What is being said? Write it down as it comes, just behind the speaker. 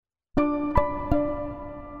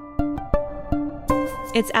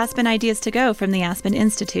It's Aspen Ideas to Go from the Aspen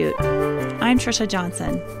Institute. I'm Trisha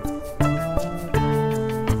Johnson.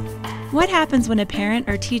 What happens when a parent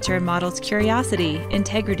or teacher models curiosity,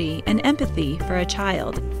 integrity, and empathy for a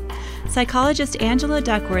child? Psychologist Angela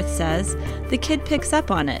Duckworth says the kid picks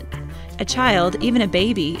up on it. A child, even a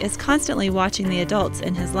baby, is constantly watching the adults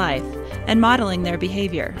in his life and modeling their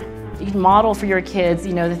behavior. You can model for your kids,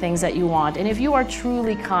 the things that you want. And if you are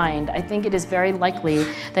truly kind, I think it is very likely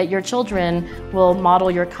that your children will model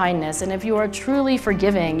your kindness. And if you are truly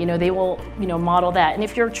forgiving, they will, model that. And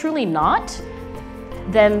if you're truly not,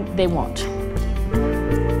 then they won't.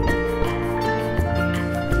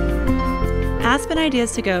 Aspen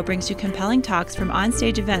Ideas to Go brings you compelling talks from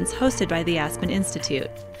onstage events hosted by the Aspen Institute.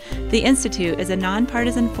 The Institute is a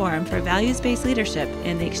nonpartisan forum for values-based leadership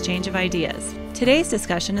and the exchange of ideas. Today's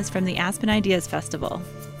discussion is from the Aspen Ideas Festival.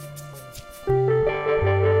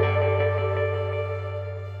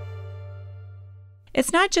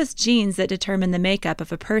 It's not just genes that determine the makeup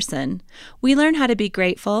of a person. We learn how to be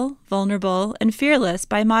grateful, vulnerable, and fearless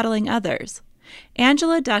by modeling others.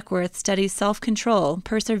 Angela Duckworth studies self-control,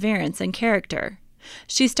 perseverance, and character.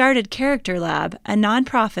 She started Character Lab, a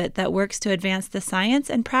nonprofit that works to advance the science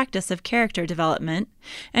and practice of character development,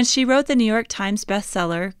 and she wrote the New York Times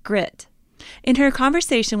bestseller, Grit. In her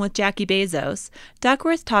conversation with Jackie Bezos,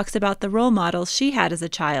 Duckworth talks about the role models she had as a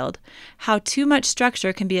child, how too much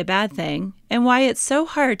structure can be a bad thing, and why it's so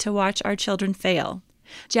hard to watch our children fail.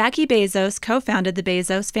 Jackie Bezos co-founded the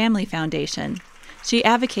Bezos Family Foundation. She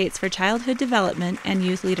advocates for childhood development and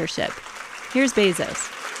youth leadership. Here's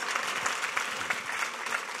Bezos.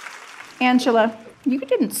 Angela, you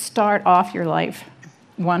didn't start off your life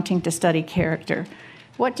wanting to study character.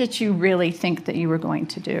 What did you really think that you were going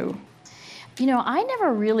to do? I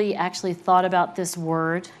never really actually thought about this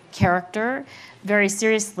word, character, very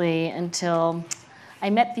seriously until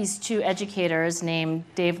I met these two educators named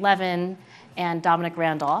Dave Levin and Dominic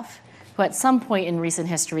Randolph, who at some point in recent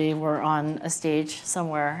history were on a stage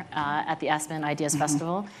somewhere at the Aspen Ideas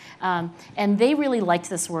Festival. And they really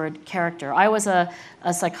liked this word, character. I was a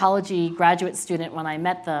psychology graduate student when I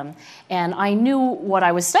met them, and I knew what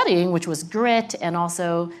I was studying, which was grit and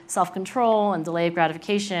also self-control and delayed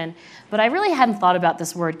gratification, but I really hadn't thought about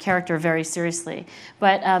this word, character, very seriously.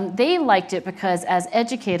 But they liked it because as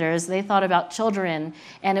educators, they thought about children,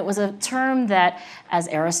 and it was a term that, as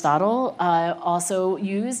Aristotle also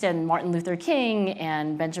used, and Martin Luther King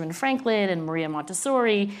and Benjamin Franklin and Maria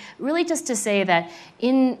Montessori, really just to say that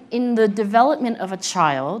in the development of a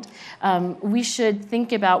child, we should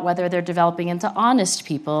think about whether they're developing into honest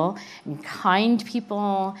people, and kind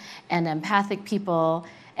people, and empathic people,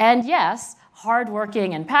 and yes,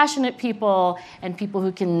 hardworking and passionate people, and people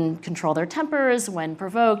who can control their tempers when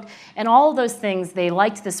provoked, and all of those things. They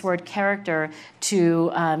liked this word character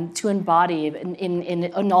to embody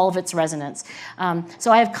in all of its resonance.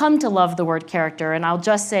 So I have come to love the word character, and I'll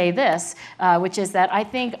just say this, which is that I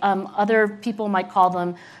think other people might call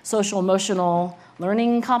them social-emotional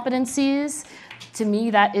learning competencies. To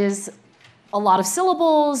me, that is a lot of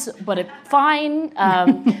syllables, but fine.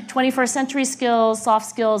 21st century skills, soft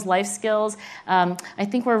skills, life skills. I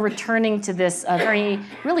think we're returning to this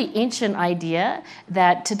really ancient idea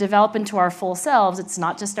that to develop into our full selves, it's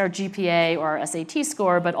not just our GPA or our SAT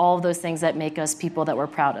score, but all of those things that make us people that we're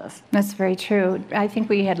proud of. That's very true. I think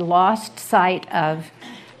we had lost sight of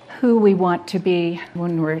who we want to be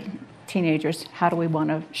when we're teenagers. How do we want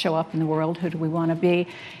to show up in the world? Who do we want to be?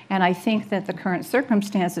 And I think that the current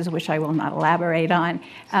circumstances, which I will not elaborate on,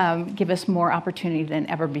 give us more opportunity than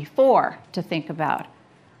ever before to think about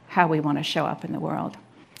how we want to show up in the world.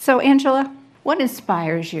 So, Angela, what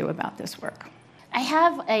inspires you about this work? I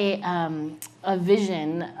have a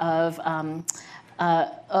vision of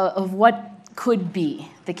what could be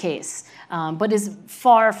the case, but is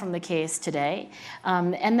far from the case today.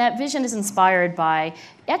 And that vision is inspired by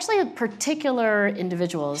actually particular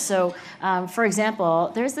individuals. So, for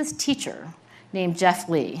example, there's this teacher named Jeff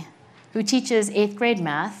Lee who teaches 8th grade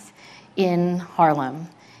math in Harlem.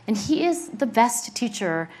 And he is the best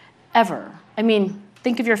teacher ever. I mean,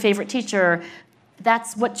 think of your favorite teacher.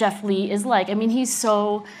 That's what Jeff Lee is like. I mean, he's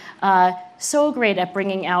so great at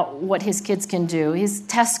bringing out what his kids can do. His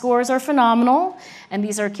test scores are phenomenal, and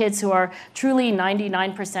these are kids who are truly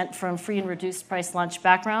 99% from free and reduced price lunch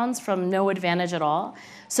backgrounds, from no advantage at all.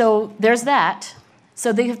 So there's that.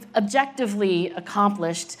 So they've objectively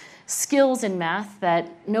accomplished skills in math that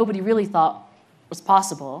nobody really thought was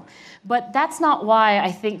possible. But that's not why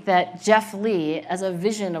I think that Jeff Lee, as a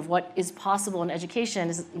vision of what is possible in education,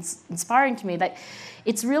 is inspiring to me. That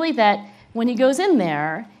it's really that when he goes in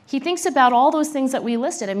there, he thinks about all those things that we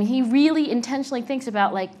listed. I mean, he really intentionally thinks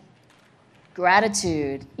about, like,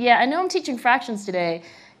 Gratitude. Yeah, I know I'm teaching fractions today,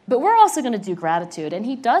 but we're also going to do gratitude, and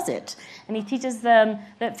he does it. And he teaches them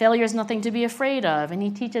that failure is nothing to be afraid of, and he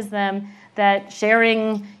teaches them that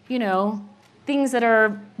sharing, things that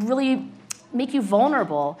are really make you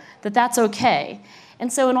vulnerable, that's okay.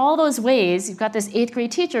 And so in all those ways, you've got this 8th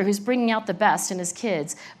grade teacher who's bringing out the best in his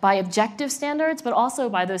kids by objective standards, but also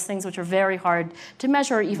by those things which are very hard to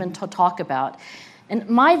measure or even to talk about. And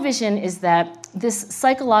my vision is that this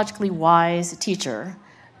psychologically wise teacher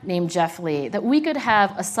named Jeff Lee, that we could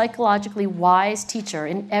have a psychologically wise teacher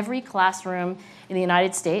in every classroom in the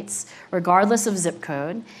United States, regardless of zip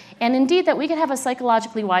code, and indeed that we could have a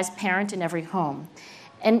psychologically wise parent in every home.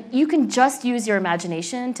 And you can just use your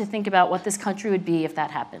imagination to think about what this country would be if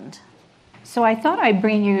that happened. So I thought I'd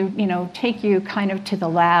bring you, take you kind of to the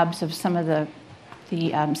labs of some of the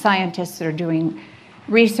scientists that are doing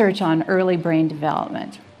research on early brain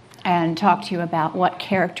development and talk to you about what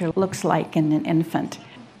character looks like in an infant.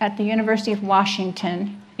 At the University of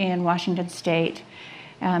Washington in Washington State,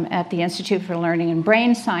 at the Institute for Learning and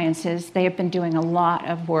Brain Sciences, they have been doing a lot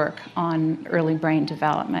of work on early brain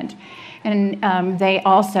development. And they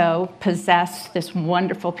also possess this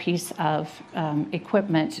wonderful piece of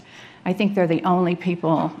equipment. I think they're the only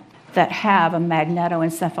people that have a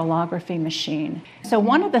magnetoencephalography machine. So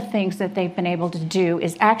one of the things that they've been able to do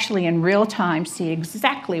is actually in real time see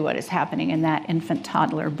exactly what is happening in that infant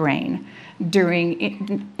toddler brain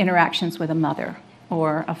during interactions with a mother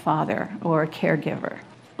or a father or a caregiver.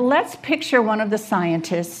 Let's picture one of the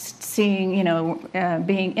scientists seeing,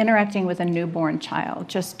 interacting with a newborn child,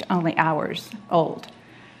 just only hours old.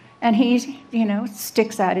 And he,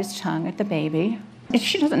 sticks out his tongue at the baby.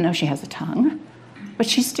 She doesn't know she has a tongue, but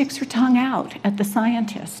she sticks her tongue out at the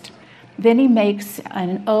scientist. Then he makes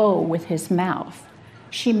an O with his mouth.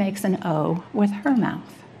 She makes an O with her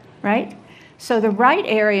mouth, right? So the right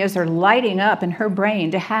areas are lighting up in her brain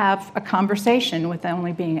to have a conversation with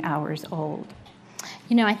only being hours old.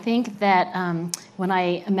 I think that when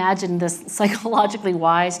I imagine this psychologically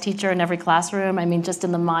wise teacher in every classroom, just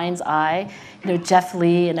in the mind's eye, Jeff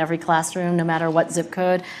Lee in every classroom, no matter what zip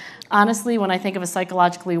code. Honestly, when I think of a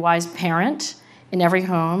psychologically wise parent in every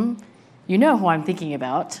home, you know who I'm thinking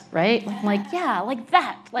about, right? Like that.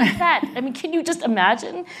 Can you just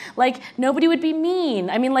imagine? Nobody would be mean.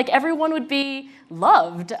 Everyone would be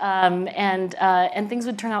loved, and things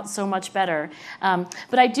would turn out so much better.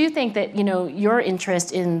 But I do think that, your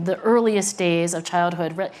interest in the earliest days of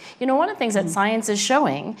childhood, one of the things that science is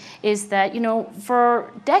showing is that,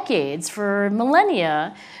 for decades, for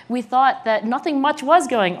millennia, we thought that nothing much was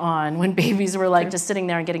going on when babies were just sitting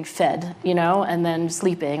there and getting fed, and then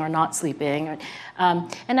sleeping or not sleeping.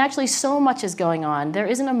 And actually so much is going on. There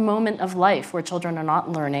isn't a moment of life where children are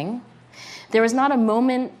not learning. There is not a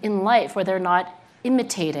moment in life where they're not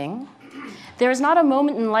imitating. There is not a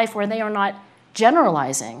moment in life where they are not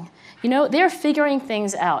generalizing. They're figuring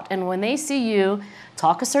things out. And when they see you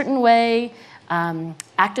talk a certain way,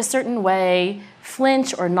 act a certain way,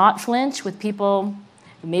 flinch or not flinch with people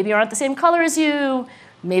who maybe aren't the same color as you,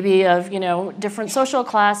 maybe of different social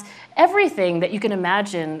class, everything that you can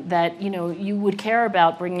imagine that you would care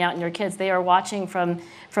about bringing out in your kids, they are watching from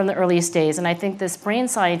the earliest days. And I think this brain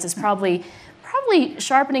science is probably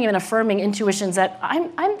sharpening and affirming intuitions that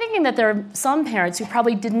I'm thinking that there are some parents who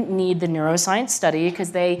probably didn't need the neuroscience study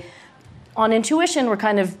because they, on intuition, were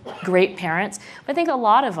kind of great parents. But I think a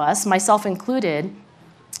lot of us, myself included,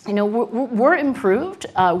 we're improved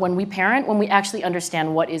when we parent, when we actually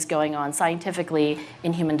understand what is going on scientifically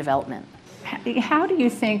in human development. How do you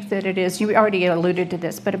think that it is, you already alluded to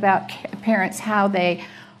this, but about parents, how they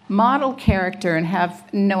model character and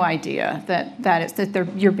have no idea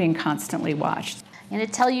that you're being constantly watched? I'm going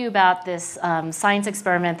to tell you about this science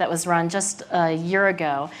experiment that was run just a year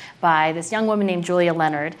ago by this young woman named Julia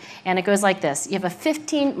Leonard. And it goes like this. You have a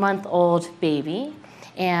 15-month-old baby,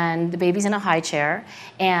 and the baby's in a high chair.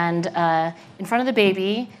 And in front of the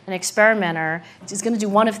baby, an experimenter is going to do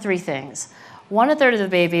one of three things. 1/3 of the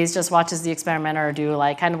babies just watches the experimenter do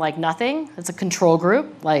kind of nothing. It's a control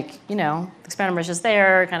group, the experimenter's just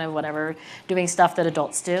there, kind of whatever, doing stuff that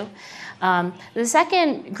adults do. The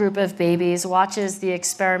second group of babies watches the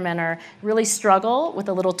experimenter really struggle with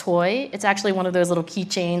a little toy. It's actually one of those little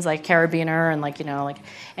keychains like carabiner and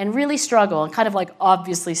and really struggle and kind of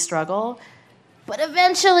obviously struggle. But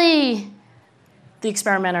eventually the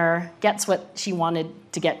experimenter gets what she wanted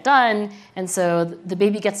to get done, and so the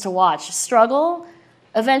baby gets to watch struggle,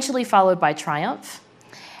 eventually followed by triumph.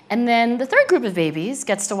 And then the third group of babies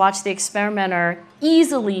gets to watch the experimenter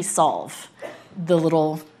easily solve the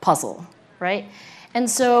little puzzle, right? And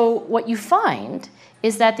so what you find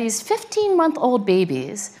is that these 15-month-old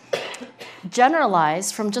babies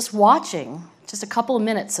generalize from just watching just a couple of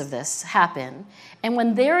minutes of this happen. And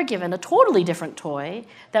when they're given a totally different toy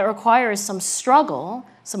that requires some struggle,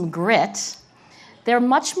 some grit, they're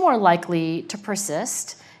much more likely to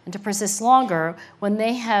persist and to persist longer when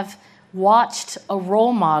they have watched a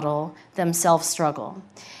role model themselves struggle.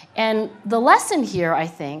 And the lesson here, I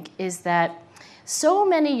think, is that so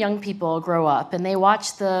many young people grow up and they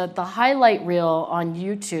watch the highlight reel on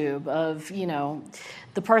YouTube of,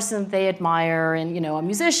 the person they admire and, a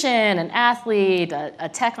musician, an athlete, a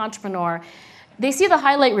tech entrepreneur. They see the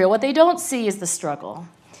highlight reel. What they don't see is the struggle.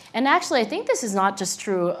 And actually, I think this is not just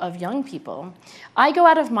true of young people. I go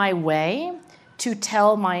out of my way to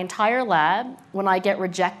tell my entire lab when I get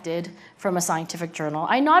rejected from a scientific journal.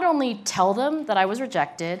 I not only tell them that I was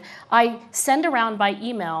rejected, I send around by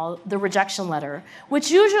email the rejection letter,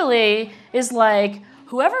 which usually is like,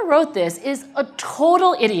 whoever wrote this is a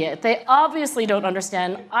total idiot. They obviously don't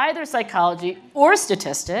understand either psychology or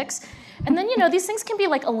statistics. And then, these things can be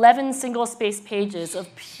like 11 single-space pages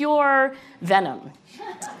of pure venom.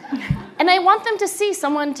 And I want them to see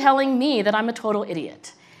someone telling me that I'm a total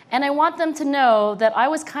idiot. And I want them to know that I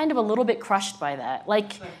was kind of a little bit crushed by that.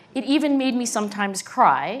 Like, it even made me sometimes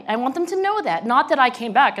cry. I want them to know that. Not that I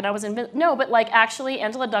came back and I was no, but like actually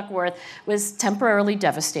Angela Duckworth was temporarily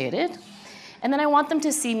devastated. And then I want them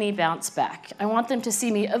to see me bounce back. I want them to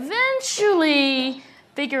see me eventually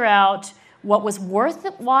figure out what was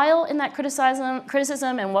worthwhile in that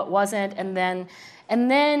criticism and what wasn't. And then,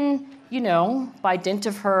 by dint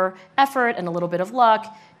of her effort and a little bit of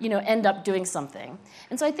luck, end up doing something.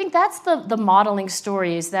 And so I think that's the modeling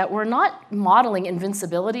story, is that we're not modeling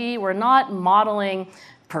invincibility, we're not modeling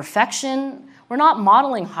perfection, we're not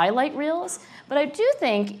modeling highlight reels, but I do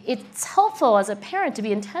think it's helpful as a parent to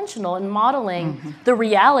be intentional in modeling the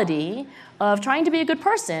reality of trying to be a good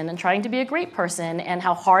person and trying to be a great person and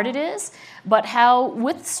how hard it is, but how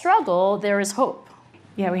with struggle there is hope.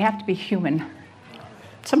 Yeah, we have to be human.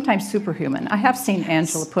 Sometimes superhuman. I have seen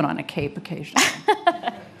Angela put on a cape occasionally.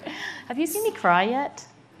 Have you seen me cry yet?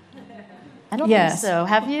 I don't Yes. think so.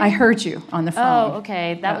 Have you? I heard you on the phone. Oh,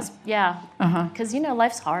 okay. That was, yeah. Because,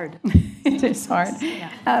 life's hard. It is hard.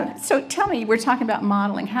 So tell me, we're talking about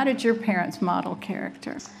modeling. How did your parents model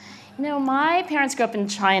character? My parents grew up in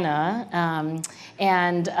China,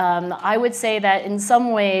 and I would say that in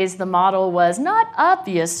some ways the model was not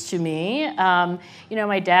obvious to me.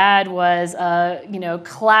 My dad was a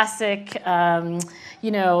classic,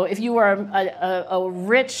 if you were a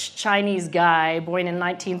rich Chinese guy born in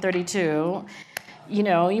 1932,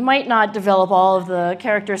 you might not develop all of the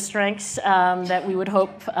character strengths that we would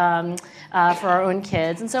hope for our own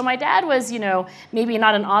kids. And so my dad was, maybe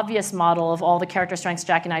not an obvious model of all the character strengths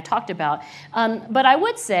Jackie and I talked about, but I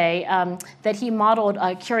would say that he modeled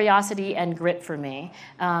curiosity and grit for me.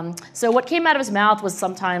 So what came out of his mouth was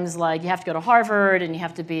sometimes like, you have to go to Harvard and you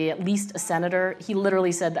have to be at least a senator. He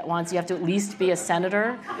literally said that once, you have to at least be a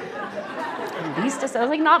senator. At least a senator,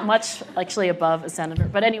 like not much actually above a senator,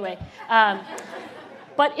 but anyway.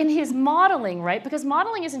 But in his modeling, right, because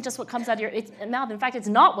modeling isn't just what comes out of your mouth. In fact, it's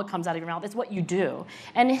not what comes out of your mouth. It's what you do.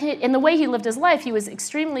 And in the way he lived his life, he was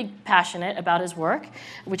extremely passionate about his work,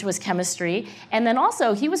 which was chemistry. And then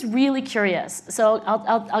also, he was really curious. So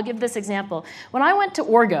I'll give this example. When I went to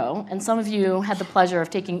Orgo, and some of you had the pleasure of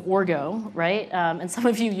taking Orgo, right? And some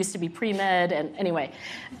of you used to be pre-med, and anyway,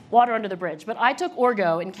 water under the bridge. But I took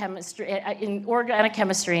Orgo in chemistry, in organic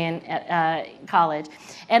chemistry in college.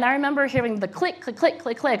 And I remember hearing the click, click, click,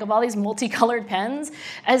 click, click of all these multicolored pens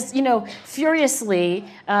as, furiously,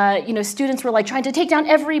 students were like trying to take down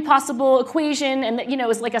every possible equation, and, it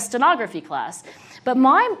was like a stenography class. But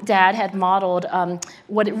my dad had modeled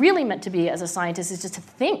what it really meant to be as a scientist, is just to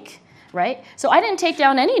think. Right? So I didn't take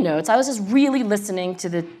down any notes. I was just really listening to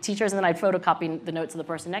the teachers, and then I'd photocopy the notes of the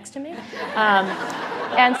person next to me.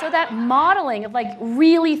 And so that modeling of like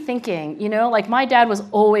really thinking, like my dad was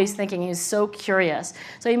always thinking. He was so curious.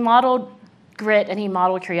 So he modeled grit and he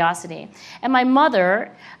modeled curiosity. And my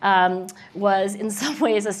mother was in some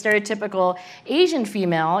ways a stereotypical Asian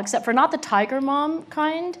female, except for not the tiger mom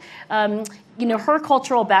kind. Her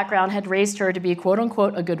cultural background had raised her to be, quote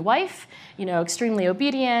unquote, a good wife, extremely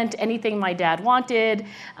obedient, anything my dad wanted.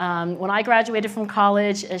 When I graduated from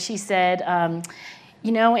college, she said,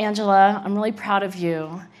 Angela, I'm really proud of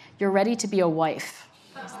you. You're ready to be a wife.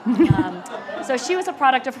 So she was a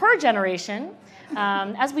product of her generation,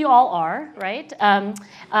 as we all are, right?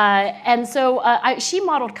 And so she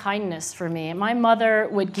modeled kindness for me. My mother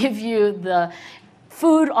would give you the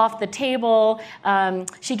food off the table.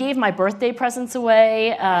 She gave my birthday presents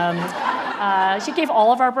away. She gave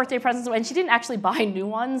all of our birthday presents away, and she didn't actually buy new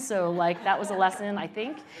ones, so like that was a lesson, I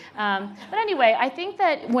think. But anyway, I think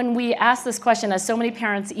that when we ask this question, as so many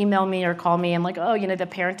parents email me or call me and like, oh, the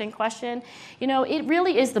parenting question, it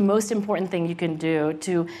really is the most important thing you can do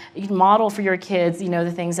to model for your kids,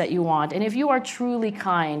 the things that you want. And if you are truly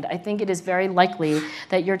kind, I think it is very likely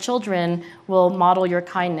that your children will model your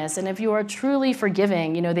kindness. And if you are truly forgiving,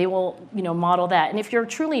 they will, model that. And if you're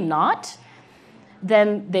truly not,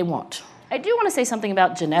 then they won't. I do want to say something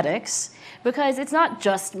about genetics, because it's not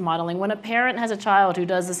just modeling. When a parent has a child who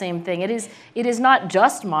does the same thing, it is not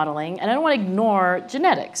just modeling. And I don't want to ignore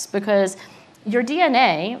genetics, because your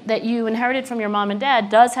DNA that you inherited from your mom and dad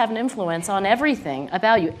does have an influence on everything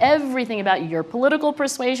about you, your political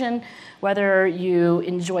persuasion, whether you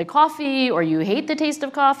enjoy coffee or you hate the taste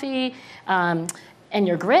of coffee, and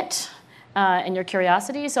your grit and your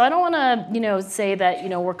curiosity. So I don't want to, say that,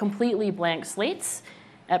 we're completely blank slates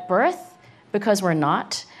at birth, because we're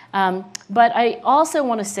not. But I also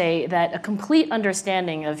want to say that a complete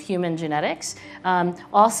understanding of human genetics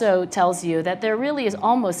also tells you that there really is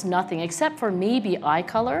almost nothing, except for maybe eye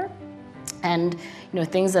color and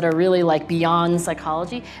things that are really like beyond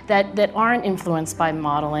psychology, that aren't influenced by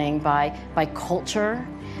modeling, by culture,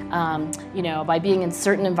 by being in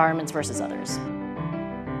certain environments versus others.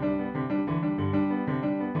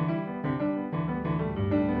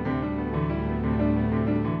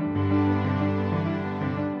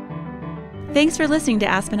 Thanks for listening to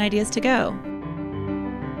Aspen Ideas to Go.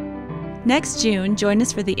 Next June, join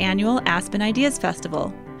us for the annual Aspen Ideas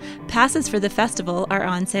Festival. Passes for the festival are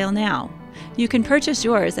on sale now. You can purchase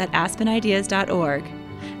yours at aspenideas.org.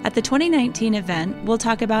 At the 2019 event, we'll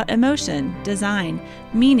talk about emotion, design,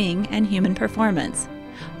 meaning, and human performance.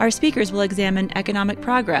 Our speakers will examine economic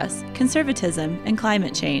progress, conservatism, and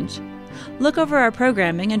climate change. Look over our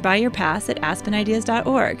programming and buy your pass at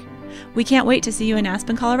aspenideas.org. We can't wait to see you in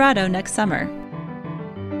Aspen, Colorado next summer.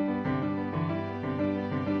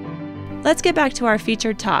 Let's get back to our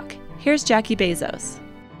featured talk. Here's Jackie Bezos.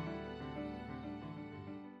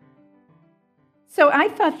 So I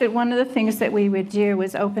thought that one of the things that we would do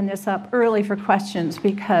was open this up early for questions,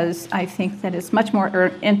 because I think that it's much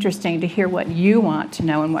more interesting to hear what you want to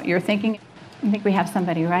know and what you're thinking. I think we have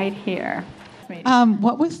somebody right here.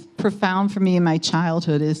 What was profound for me in my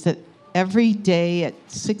childhood is that every day at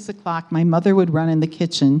 6 o'clock, my mother would run in the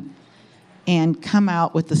kitchen and come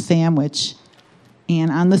out with a sandwich,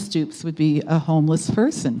 and on the stoops would be a homeless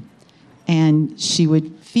person. And she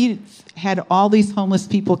would had all these homeless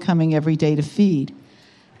people coming every day to feed.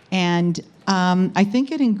 And I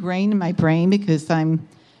think it ingrained in my brain, because I'm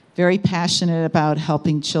very passionate about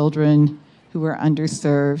helping children who are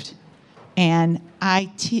underserved. And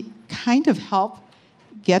I kind of help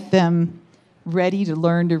get them ready to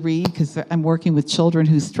learn to read, because I'm working with children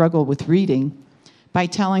who struggle with reading, by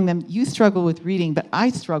telling them, you struggle with reading, but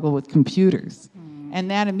I struggle with computers.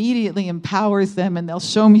 And that immediately empowers them, and they'll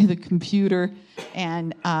show me the computer,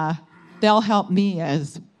 and they'll help me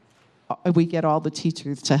as we get all the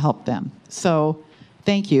teachers to help them. So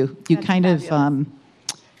thank you. You That's kind fabulous. of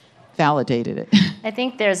validated it. I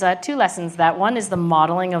think there's two lessons. That one is the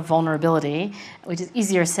modeling of vulnerability, which is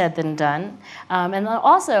easier said than done. And then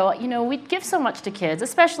also, we give so much to kids,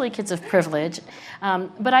 especially kids of privilege.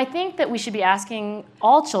 But I think that we should be asking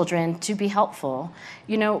all children to be helpful.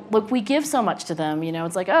 Look, we give so much to them.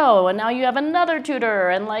 It's like, oh, and now you have another tutor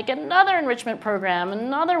and like another enrichment program,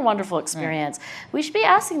 another wonderful experience. Right. We should be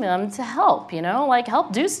asking them to help, like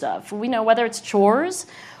help do stuff. We know whether it's chores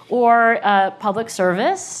or public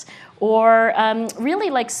service, or really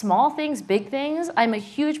like small things, big things. I'm a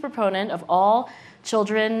huge proponent of all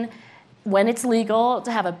children, when it's legal,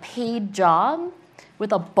 to have a paid job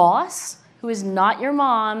with a boss who is not your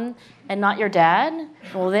mom and not your dad,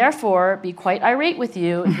 and will therefore be quite irate with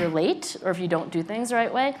you if you're late or if you don't do things the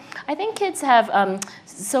right way. I think kids have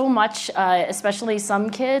so much, especially some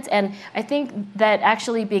kids, and I think that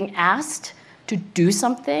actually being asked to do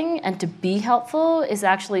something and to be helpful is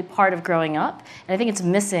actually part of growing up. And I think it's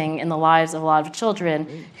missing in the lives of a lot of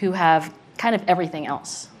children who have kind of everything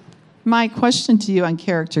else. My question to you on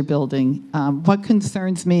character building, what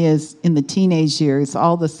concerns me is in the teenage years,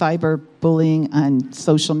 all the cyberbullying on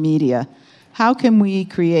social media. How can we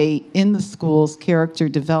create in the schools character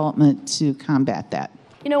development to combat that?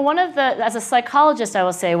 As a psychologist, I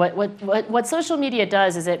will say, what social media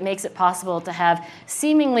does is it makes it possible to have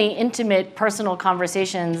seemingly intimate personal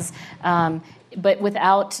conversations, but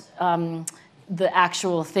without the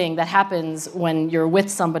actual thing that happens when you're with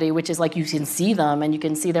somebody, which is like you can see them and you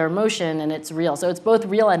can see their emotion and it's real. So it's both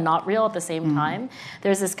real and not real at the same time.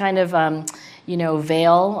 There's this kind of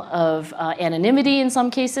veil of anonymity in some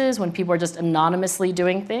cases when people are just anonymously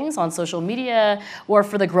doing things on social media, or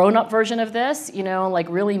for the grown-up version of this, like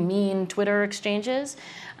really mean Twitter exchanges.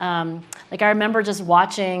 Like I remember just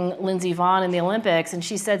watching Lindsey Vonn in the Olympics, and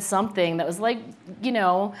she said something that was like,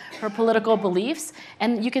 her political beliefs,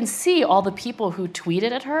 and you can see all the people who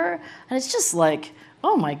tweeted at her, and it's just like,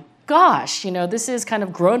 oh my gosh, this is kind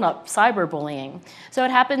of grown-up cyberbullying. So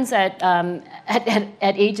it happens at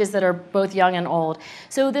ages that are both young and old.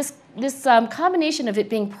 So this combination of it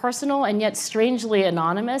being personal and yet strangely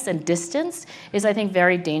anonymous and distanced is, I think,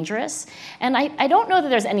 very dangerous. And I don't know that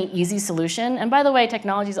there's any easy solution. And by the way,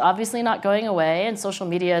 technology is obviously not going away, and social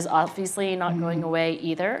media is obviously not going away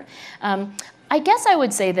either. I guess I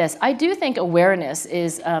would say this. I do think awareness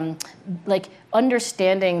is like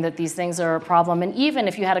understanding that these things are a problem. And even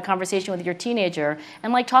if you had a conversation with your teenager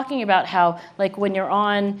and like talking about how like when you're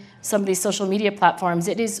on some of these social media platforms,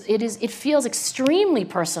 it feels extremely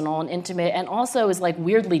personal and intimate, and also is like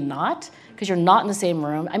weirdly not, because you're not in the same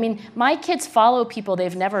room. I mean, my kids follow people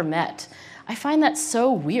they've never met. I find that so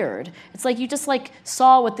weird. It's like you just like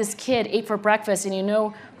saw what this kid ate for breakfast, and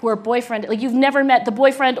who her boyfriend, like you've never met the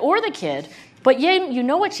boyfriend or the kid, but you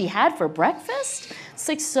know what she had for breakfast? It's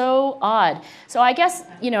like so odd. So I guess,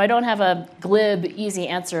 I don't have a glib, easy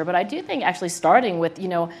answer, but I do think actually starting with,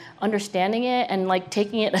 understanding it and like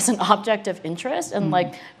taking it as an object of interest and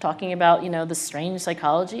like talking about, the strange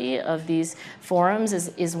psychology of these forums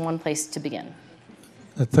is one place to begin.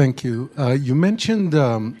 Thank you. You mentioned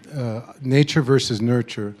nature versus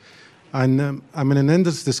nurture. And I'm in an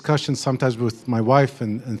endless discussion sometimes with my wife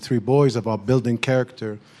and 3 boys about building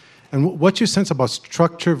character. And what's your sense about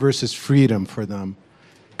structure versus freedom for them?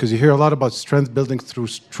 Because you hear a lot about strength building through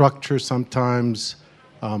structure sometimes.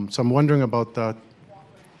 So I'm wondering about that.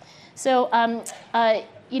 So,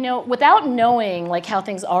 without knowing like how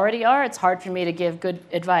things already are, it's hard for me to give good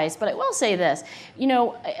advice. But I will say this,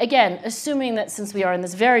 again, assuming that since we are in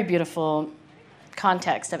this very beautiful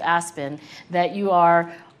context of Aspen, that you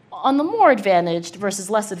are on the more advantaged versus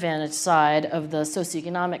less advantaged side of the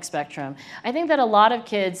socioeconomic spectrum, I think that a lot of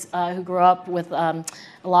kids who grow up with a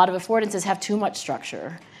lot of affordances have too much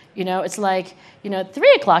structure. It's like, at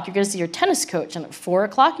 3 o'clock you're going to see your tennis coach, and at 4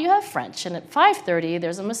 o'clock you have French, and at 5:30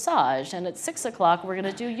 there's a massage, and at 6 o'clock we're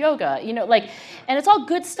going to do yoga. And it's all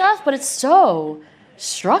good stuff, but it's so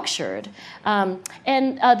structured. And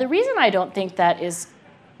the reason I don't think that is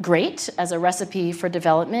great as a recipe for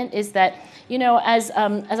development is that, as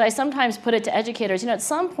I sometimes put it to educators, at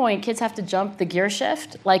some point kids have to jump the gear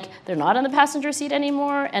shift. Like they're not in the passenger seat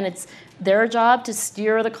anymore, and it's their job to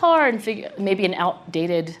steer the car and figure, maybe an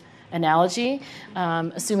outdated analogy,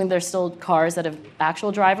 assuming there's still cars that have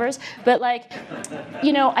actual drivers. But I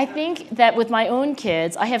think that with my own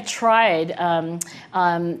kids, I have tried to,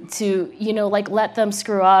 let them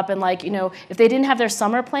screw up, and if they didn't have their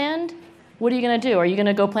summer planned, what are you going to do? Are you going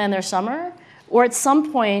to go plan their summer? Or at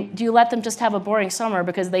some point, do you let them just have a boring summer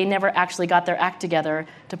because they never actually got their act together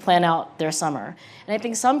to plan out their summer? And I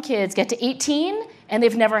think some kids get to 18 and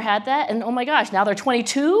they've never had that, and oh my gosh, now they're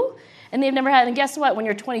 22 and they've never had, and guess what? When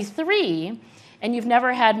you're 23 and you've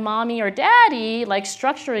never had mommy or daddy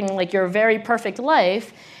structuring your very perfect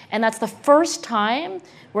life, and that's the first time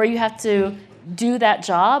where you have to do that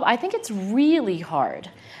job, I think it's really hard.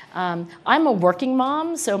 I'm a working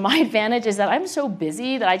mom, so my advantage is that I'm so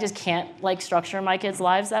busy that I just can't structure my kids'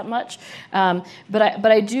 lives that much.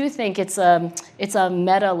 But I do think it's a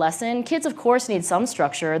meta lesson. Kids, of course, need some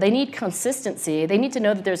structure. They need consistency. They need to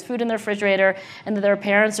know that there's food in their refrigerator and that their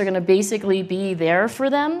parents are going to basically be there for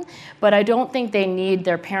them. But I don't think they need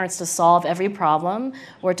their parents to solve every problem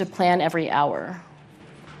or to plan every hour.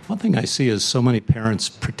 One thing I see is so many parents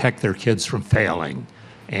protect their kids from failing,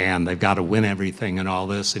 and they've got to win everything and all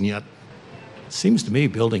this, and yet it seems to me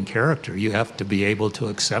building character, you have to be able to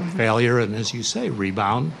accept failure and, as you say,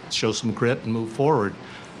 rebound, show some grit and move forward.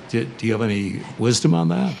 Do you have any wisdom on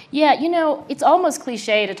that? Yeah, it's almost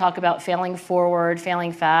cliche to talk about failing forward,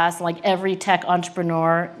 failing fast, like every tech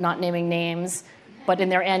entrepreneur, not naming names, but in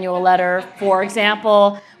their annual letter, for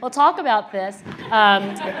example, we'll talk about this.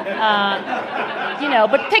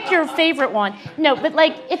 But pick your favorite one. No, but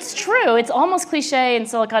it's true. It's almost cliche in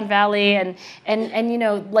Silicon Valley, and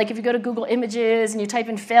if you go to Google Images and you type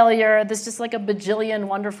in failure, there's just a bajillion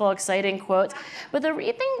wonderful, exciting quotes. But the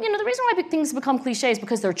reason why things become cliches is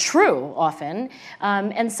because they're true often,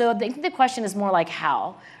 and so I think the question is more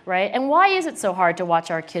how, right? And why is it so hard to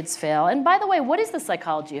watch our kids fail? And by the way, what is the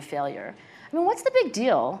psychology of failure? I mean, what's the big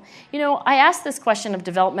deal? I asked this question of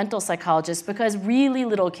developmental psychologists because really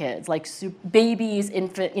little kids, like babies,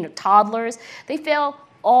 infant, toddlers, they fail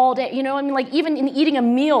all day. Like even in eating a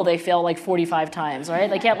meal, they fail like 45 times, right?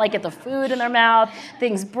 They can't like get the food in their mouth,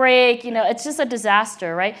 things break, it's just a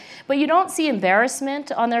disaster, right? But you don't see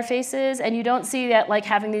embarrassment on their faces, and you don't see that like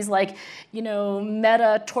having these like,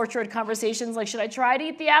 meta tortured conversations like, should I try to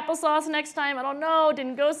eat the applesauce next time? I don't know,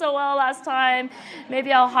 didn't go so well last time.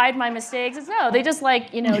 Maybe I'll hide my mistakes. No, they just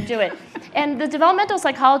like, do it. And the developmental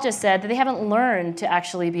psychologist said that they haven't learned to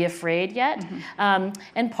actually be afraid yet. Mm-hmm.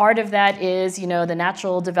 And part of that is, the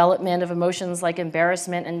natural development of emotions like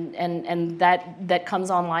embarrassment and that comes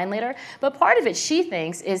online later. But part of it, she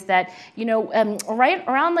thinks, is that, right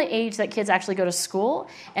around the age that kids actually go to school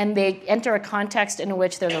and they enter a context in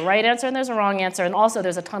which there's a right answer and there's a wrong answer, and also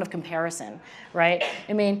there's a ton of comparison, right?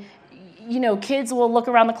 I mean, kids will look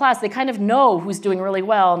around the class. They kind of know who's doing really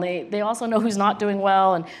well, and they also know who's not doing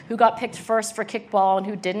well, and who got picked first for kickball and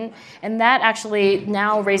who didn't. And that actually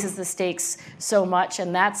now raises the stakes so much,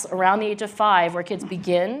 and that's around the age of 5 where kids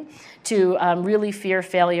begin to really fear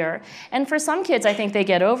failure. And for some kids, I think they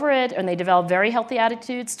get over it and they develop very healthy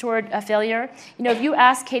attitudes toward failure. If you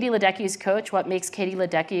ask Katie Ledecky's coach what makes Katie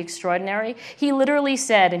Ledecky extraordinary, he literally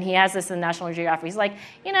said, and he has this in National Geographic, he's like,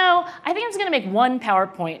 I think I'm just going to make one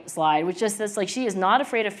PowerPoint slide, which is this, like, she is not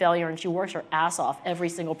afraid of failure and she works her ass off every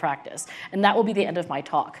single practice. And that will be the end of my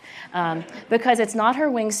talk. Because it's not her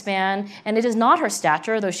wingspan and it is not her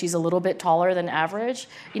stature, though she's a little bit taller than average.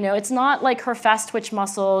 It's not like her fast twitch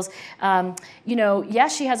muscles.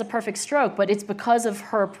 Yes, she has a perfect stroke, but it's because of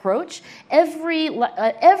her approach.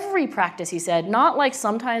 Every practice, he said, not like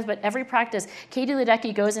sometimes, but every practice, Katie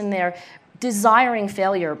Ledecky goes in there desiring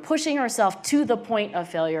failure, pushing herself to the point of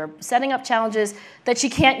failure, setting up challenges that she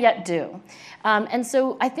can't yet do. And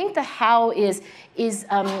so I think the how is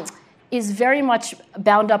very much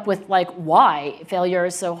bound up with like why failure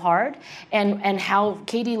is so hard, and how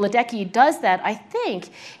Katie Ledecky does that, I think,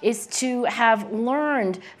 is to have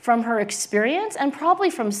learned from her experience and probably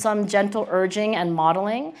from some gentle urging and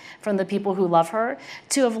modeling from the people who love her,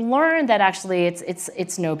 to have learned that actually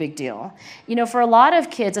it's no big deal. For a lot of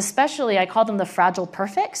kids, especially, I call them the fragile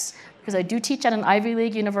perfects, because I do teach at an Ivy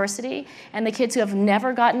League university, and the kids who have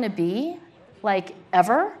never gotten a B, like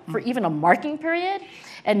ever, for even a marking period,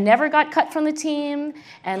 and never got cut from the team,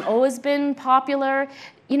 and always been popular,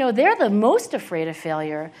 they're the most afraid of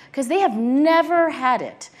failure because they have never had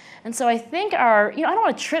it. And so I think I don't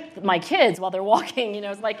want to trip my kids while they're walking,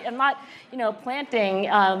 it's like I'm not, planting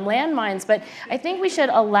landmines, but I think we should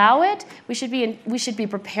allow it. We should be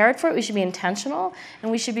prepared for it. We should be intentional,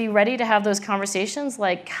 and we should be ready to have those conversations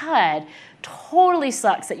like, God, totally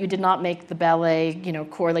sucks that you did not make the ballet,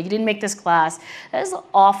 core, like you didn't make this class. That is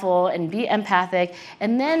awful, and be empathic,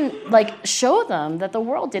 and then like show them that the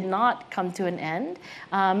world did not come to an end.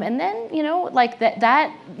 And then, like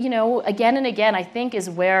that, again and again, I think is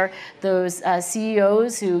where those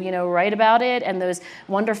CEOs who, write about it, and those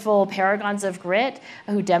wonderful paragons of grit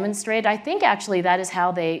who demonstrate, I think actually that is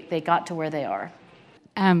how they got to where they are.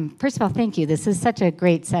 First of all, thank you. This is such a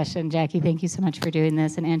great session. Jackie, thank you so much for doing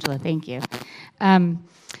this. And Angela, thank you.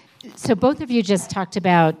 So both of you just talked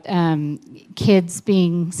about kids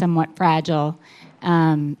being somewhat fragile,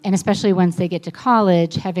 and especially once they get to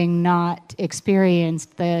college, having not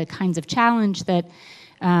experienced the kinds of challenge that,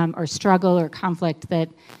 or struggle or conflict that,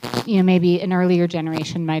 maybe an earlier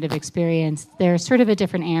generation might have experienced. They're sort of a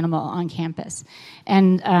different animal on campus.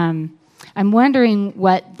 And I'm wondering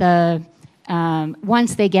what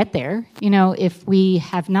once they get there, if we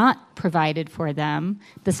have not provided for them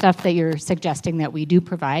the stuff that you're suggesting that we do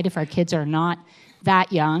provide, if our kids are not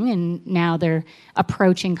that young and now they're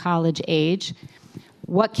approaching college age,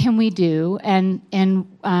 what can we do? And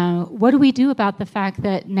what do we do about the fact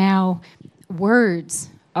that now words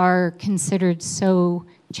are considered so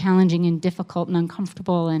challenging and difficult and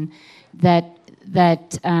uncomfortable, and that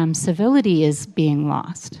civility is being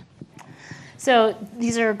lost? So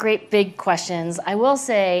these are great big questions. I will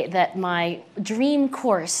say that my dream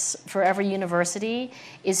course for every university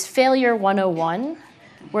is Failure 101,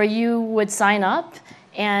 where you would sign up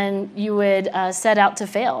and you would set out to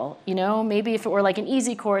fail. Maybe if it were like an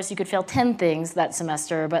easy course, you could fail 10 things that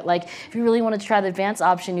semester. But like if you really wanted to try the advanced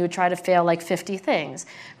option, you would try to fail like 50 things,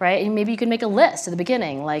 right? And maybe you could make a list at the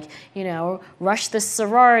beginning, like, rush this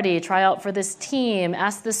sorority, try out for this team,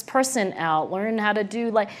 ask this person out, learn how to do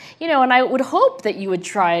and I would hope that you would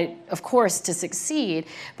try, of course, to succeed.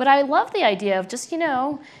 But I love the idea of just,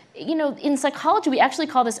 in psychology, we actually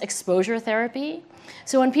call this exposure therapy.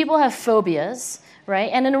 So when people have phobias, right,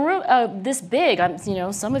 and in a room this big,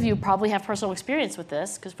 some of you probably have personal experience with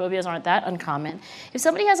this because phobias aren't that uncommon. If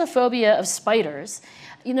somebody has a phobia of spiders,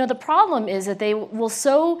 the problem is that they will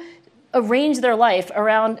so arrange their life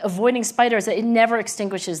around avoiding spiders that it never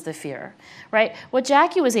extinguishes the fear, right? What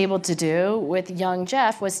Jackie was able to do with young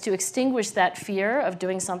Jeff was to extinguish that fear of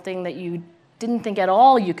doing something that you didn't think at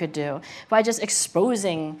all you could do by just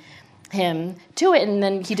exposing him to it, and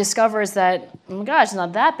then he discovers that, oh my gosh, it's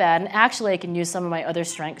not that bad, and actually I can use some of my other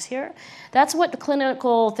strengths here. That's what the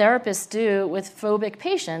clinical therapists do with phobic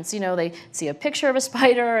patients. They see a picture of a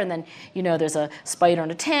spider, and then, there's a spider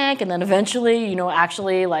in a tank, and then eventually,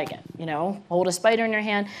 actually, hold a spider in your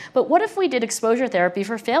hand. But what if we did exposure therapy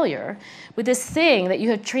for failure with this thing that you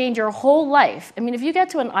have trained your whole life? I mean, if you get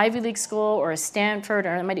to an Ivy League school or a Stanford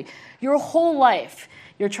or MIT, your whole life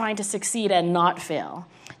you're trying to succeed and not fail.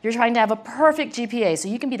 You're trying to have a perfect GPA so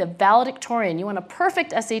you can be the valedictorian. You want a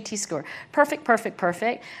perfect SAT score. Perfect, perfect,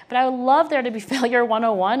 perfect. But I would love there to be failure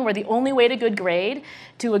 101 where the only way to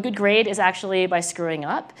a good grade is actually by screwing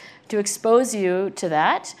up, to expose you to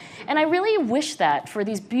that. And I really wish that for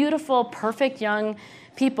these beautiful, perfect young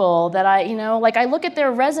people that I look at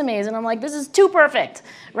their resumes and I'm like, this is too perfect,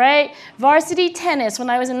 right? Varsity tennis when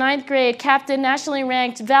I was in 9th grade, captain, nationally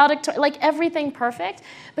ranked, valedictorian, everything perfect.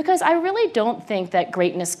 Because I really don't think that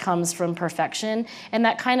greatness comes from perfection, and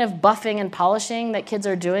that kind of buffing and polishing that kids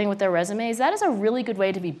are doing with their resumes, that is a really good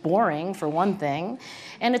way to be boring, for one thing,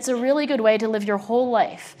 and it's a really good way to live your whole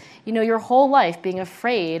life. Your whole life being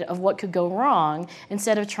afraid of what could go wrong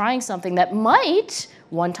instead of trying something that might,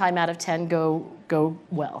 1 time out of 10, go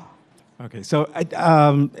well. Okay, so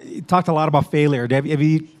you talked a lot about failure.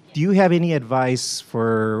 Do you have any advice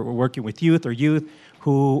for working with youth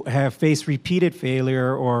who have faced repeated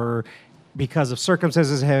failure or because of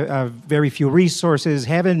circumstances have very few resources,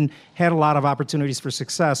 haven't had a lot of opportunities for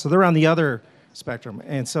success? So they're on the other spectrum.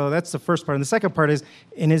 And so that's the first part. And the second part is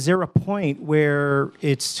there a point where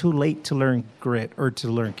it's too late to learn grit or to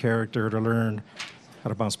learn character or to learn how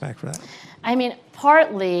to bounce back for that? I mean,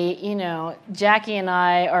 partly, Jackie and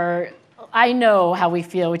I know how we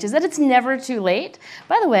feel, which is that it's never too late.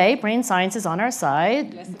 By the way, brain science is on our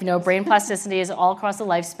side. Yes, brain plasticity is all across the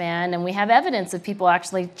lifespan, and we have evidence of people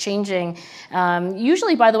actually changing,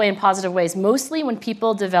 usually, by the way, in positive ways. Mostly when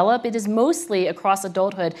people develop, it is mostly across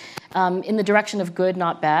adulthood in the direction of good,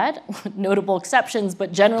 not bad. Notable exceptions,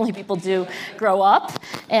 but generally people do grow up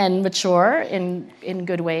and mature in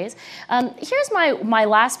good ways. Here's my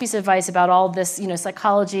last piece of advice about all this,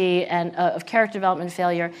 psychology and of character development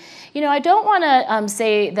failure. I don't want to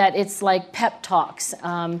say that it's like pep talks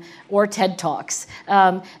or TED Talks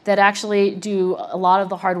that actually do a lot of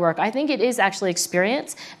the hard work. I think it is actually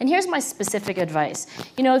experience. And here's my specific advice.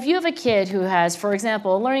 If you have a kid who has, for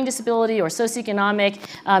example, a learning disability or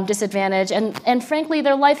socioeconomic disadvantage, and frankly,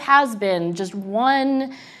 their life has been just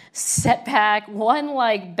one setback, one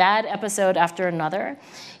bad episode after another,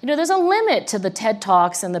 there's a limit to the TED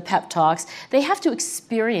Talks and the pep talks. They have to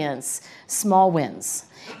experience small wins.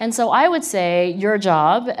 And so I would say your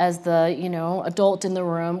job as the, adult in the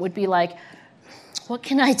room would be like, what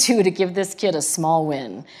can I do to give this kid a small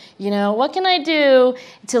win? What can I do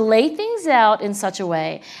to lay things out in such a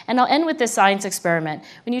way? And I'll end with this science experiment.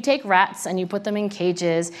 When you take rats and you put them in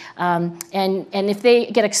cages, and if they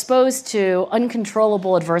get exposed to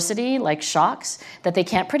uncontrollable adversity, like shocks that they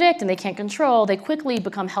can't predict and they can't control, they quickly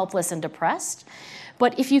become helpless and depressed.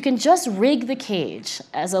 But if you can just rig the cage,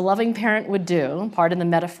 as a loving parent would do, pardon the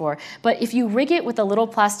metaphor, but if you rig it with a little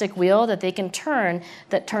plastic wheel that they can turn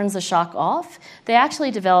that turns the shock off, they actually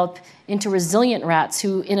develop into resilient rats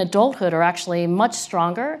who in adulthood are actually much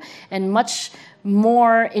stronger and much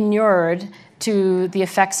more inured to the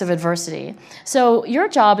effects of adversity. So your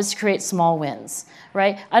job is to create small wins.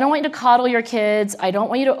 Right? I don't want you to coddle your kids. I don't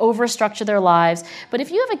want you to overstructure their lives. But if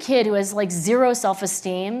you have a kid who has zero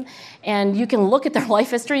self-esteem and you can look at their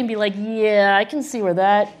life history and be like, yeah, I can see where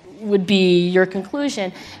that would be your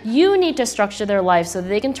conclusion, you need to structure their life so that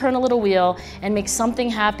they can turn a little wheel and make something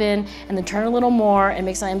happen and then turn a little more and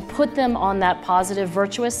make something and put them on that positive,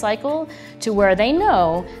 virtuous cycle to where they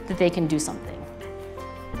know that they can do something.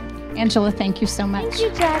 Angela, thank you so much. Thank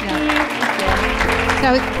you, Jackie. Yeah. Thank you.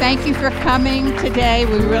 So thank you for coming today.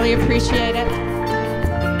 We really appreciate it.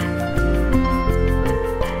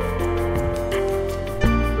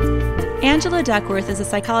 Angela Duckworth is a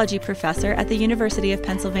psychology professor at the University of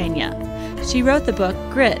Pennsylvania. She wrote the book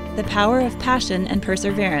Grit, The Power of Passion and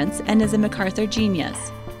Perseverance, and is a MacArthur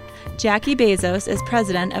genius. Jackie Bezos is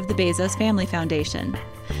president of the Bezos Family Foundation.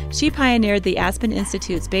 She pioneered the Aspen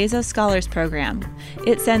Institute's Bezos Scholars Program.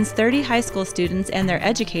 It sends 30 high school students and their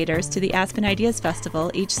educators to the Aspen Ideas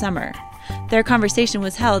Festival each summer. Their conversation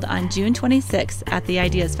was held on June 26 at the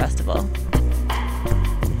Ideas Festival.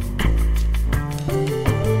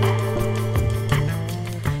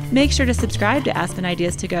 Make sure to subscribe to Aspen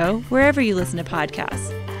Ideas to Go wherever you listen to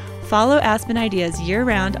podcasts. Follow Aspen Ideas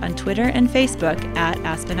year-round on Twitter and Facebook at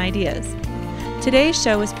Aspen Ideas. Today's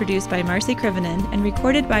show was produced by Marcy Krivonen and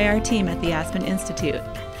recorded by our team at the Aspen Institute.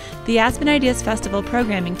 The Aspen Ideas Festival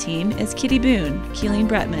programming team is Kitty Boone, Keeleen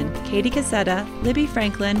Bretman, Katie Cassetta, Libby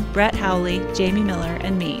Franklin, Brett Howley, Jamie Miller,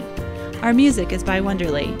 and me. Our music is by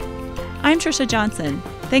Wonderly. I'm Trisha Johnson.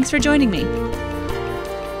 Thanks for joining me.